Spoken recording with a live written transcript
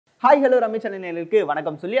Hi, hello, Rummy channel.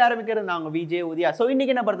 வணக்கம் சொல்லி ஆரம்பிக்கிறது நான் உங்க விஜய் உதயா. சோ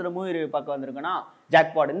இன்னைக்கு என்ன படத்தோட மூவி ரிவ்யூ பார்க்க வந்திருக்கோம்னா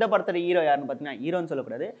ஜாக்பாட். இந்த படத்தோட ஹீரோ யாருன்னு பார்த்தீங்கன்னா ஹீரோன்னு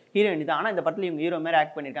சொல்லக்கூடாது, ஹீரோயின் தான். ஆனா இந்த படத்துல இவங்க ஹீரோ மாதிரி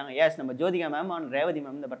ஆக்ட் பண்ணிருக்காங்க. எஸ், நம்ம Jyothika ma'am and Revathi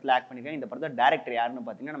ma'am இந்த படத்துல ஆக்ட் பண்ணிருக்காங்க. இந்த படத்தோட டைரக்டர் யாருன்னு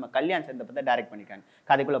பார்த்தீங்கன்னா நம்ம கல்யாண் சார் இந்த படத்தை டைரக்ட் பண்ணிருக்காங்க.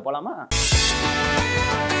 கதைக்குள்ள போலாமா?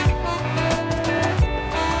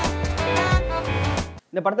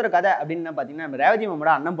 இந்த படத்தோட கதை அப்படின்னு பார்த்தீங்கன்னா நம்ம ரேவதி மேமோட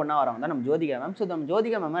அண்ணன் பொண்ணா வரவங்க தான் நம்ம ஜோதிகா மேம். ஸோ நம்ம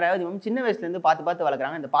ஜோதிகா மேம் ரேவதி மேம் சின்ன வயசுலேருந்து பார்த்து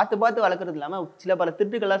வளர்க்குறாங்க. இந்த பார்த்து வளர்க்குறது இல்லாமல் சில பல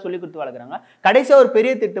திருட்டுகள்லாம் சொல்லி கொடுத்து வளர்க்குறாங்க. கடைசியாக ஒரு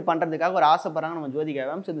பெரிய திருட்டு பண்ணுறதுக்காக ஒரு ஆசைப்படுறாங்க நம்ம ஜோதிகா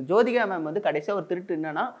மேம். ஸோ இந்த ஜோதிகா மேம் வந்து கடைசியாக ஒரு திருட்டு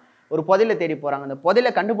என்னன்னா ஒரு புதையில தேடி போகிறாங்க. அந்த புதையில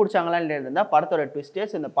கண்டுபிடிச்சாங்களா இருந்தால் படத்தோட ட்விஸ்ட்டு.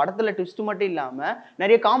 ஸோ இந்த படத்தில் ட்விஸ்ட் மட்டும் இல்லாமல்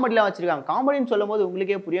நிறைய காமெடிலாம் வச்சிருக்காங்க. காமெடின்னு சொல்லும் போது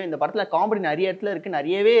உங்களுக்கே புரியும், இந்த படத்தில் காமெடி நிறைய இடத்துல இருக்குது,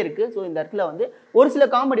 நிறையவே இருக்குது. ஸோ இந்த இடத்துல வந்து ஒரு சில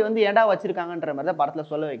காமெடி வந்து ஏண்டா வச்சிருக்காங்கன்ற மாதிரி தான் படத்தில்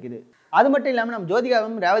சொல்ல வைக்குது. அது மட்டும் இல்லாமல் நம்ம ஜோதிகா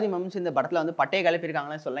மேம் ரேவதி மேம் இந்த படத்தில் வந்து பட்டையை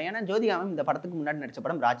கிளப்பியிருக்காங்கன்னு சொல்லலாம். ஏன்னா ஜோதிகா மேம் இந்த படத்துக்கு முன்னாடி நடிச்ச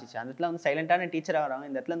படம் ராட்சசி. அந்த இடத்துல வந்து சைலண்டான டீச்சராக வராங்க,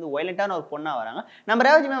 இந்த இடத்துல வந்து வயலண்டான ஒரு பொண்ணாக வராங்க. நம்ம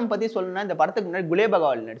ரேவதி மேம் பற்றி சொல்லணும்னா இந்த படத்துக்கு முன்னாடி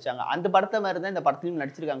குலேபகாவலி நடிச்சாங்க. அந்த படத்தை மாதிரி தான் இந்த படத்துலையும்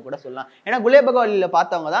நடிச்சிருக்காங்க கூட சொல்லலாம். ஏன்னா குலேபகாவலியில்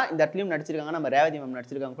பார்த்தவங்க தான் இந்த இடத்துலையும் நடிச்சிருக்காங்க, நம்ம ரேவதி மேம்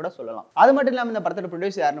நடிச்சிருக்காங்க கூட சொல்லலாம். அது மட்டும் இல்லாமல் இந்த படத்தோட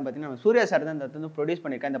ப்ரொடியூஸ் யாருன்னு பார்த்தீங்கன்னா நம்ம சூர்யா சார் தான் இந்த வந்து ப்ரொடியூஸ்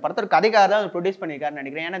பண்ணியிருக்காங்க. இந்த படத்தோட கதைக்காக தான் ப்ரொடியூஸ் பண்ணியிருக்காருன்னு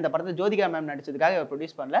நினைக்கிறேன். ஏன்னா இந்த படத்தை ஜோதிகா மேம் நடிச்சதுக்காக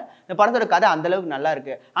ப்ரொடியூஸ் பண்ணல. இந்த படத்தோட கதை அந்த அளவுக்கு நல்லா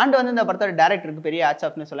இருக்கு. அண்ட் வந்து இந்த படத்தோட டேரக்டருக்கு பெரிய ஹேட்ஸ்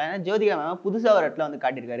ஆஃப்னு சொல்லலாம். ஏன்னா ஜோதிகா மேம் புதுசாக ஒரு இடத்துல வந்து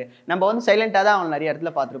காட்டியிருக்காரு. நம்ம வந்து சைலண்டாக தான் அவங்க நிறைய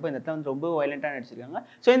இடத்துல பார்த்துருப்போம், இந்த இடத்துல வந்து ரொம்ப வயலண்டாக நடிச்சிருக்காங்க.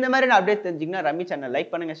 ஸோ இந்த மாதிரி அப்டேட் தெரிஞ்சிங்கன்னா ரம்மி சேனல்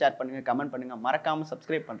லைக் பண்ணுங்க, ஷேர் பண்ணுங்க, கமெண்ட் பண்ணுங்க, மறக்காம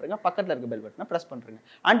சப்ஸ்கிரைப் பண்ணுங்க, பக்கத்தில் இருக்க பெல் பட்டனை ப்ரெஸ் பண்ணுங்க.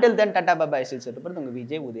 Until then tata bye by. உங்க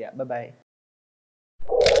விஜய் உதயா. பை.